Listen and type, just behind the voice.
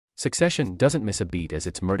Succession doesn't miss a beat as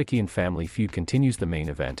its Murdochian family feud continues. The main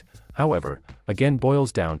event, however, again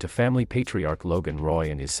boils down to family patriarch Logan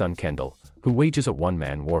Roy and his son Kendall, who wages a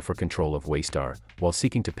one-man war for control of Waystar, while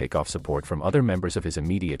seeking to pick off support from other members of his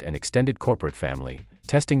immediate and extended corporate family,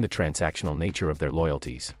 testing the transactional nature of their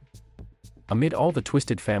loyalties. Amid all the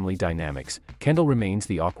twisted family dynamics, Kendall remains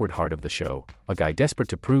the awkward heart of the show, a guy desperate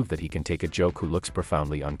to prove that he can take a joke who looks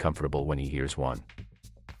profoundly uncomfortable when he hears one.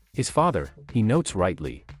 His father, he notes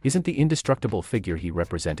rightly, isn't the indestructible figure he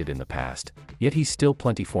represented in the past, yet he's still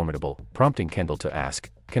plenty formidable, prompting Kendall to ask,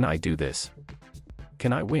 "Can I do this?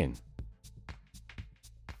 Can I win?"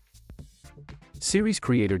 Series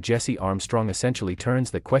creator Jesse Armstrong essentially turns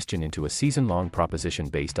the question into a season-long proposition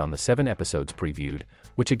based on the 7 episodes previewed,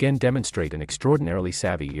 which again demonstrate an extraordinarily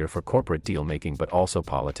savvy ear for corporate deal-making but also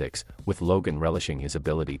politics, with Logan relishing his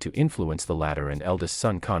ability to influence the latter and eldest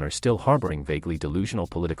son Connor still harboring vaguely delusional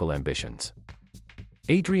political ambitions.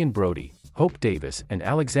 Adrian Brody, Hope Davis, and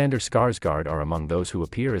Alexander Skarsgård are among those who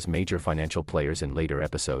appear as major financial players in later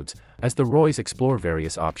episodes, as the Roys explore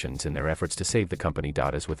various options in their efforts to save the company.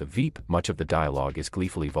 As with a Veep, much of the dialogue is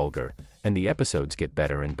gleefully vulgar, and the episodes get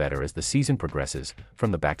better and better as the season progresses,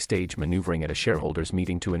 from the backstage maneuvering at a shareholders'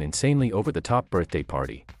 meeting to an insanely over-the-top birthday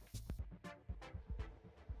party.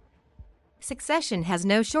 Succession has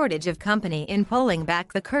no shortage of company in pulling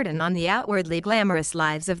back the curtain on the outwardly glamorous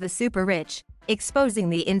lives of the super-rich, exposing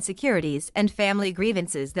the insecurities and family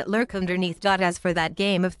grievances that lurk underneath. As for that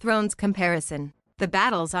Game of Thrones comparison, the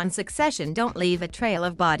battles on Succession don't leave a trail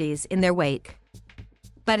of bodies in their wake.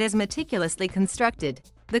 But as meticulously constructed,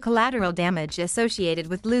 the collateral damage associated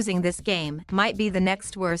with losing this game might be the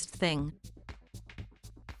next worst thing.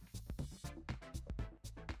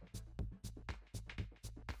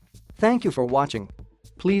 Thank you for watching.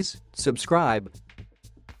 Please subscribe,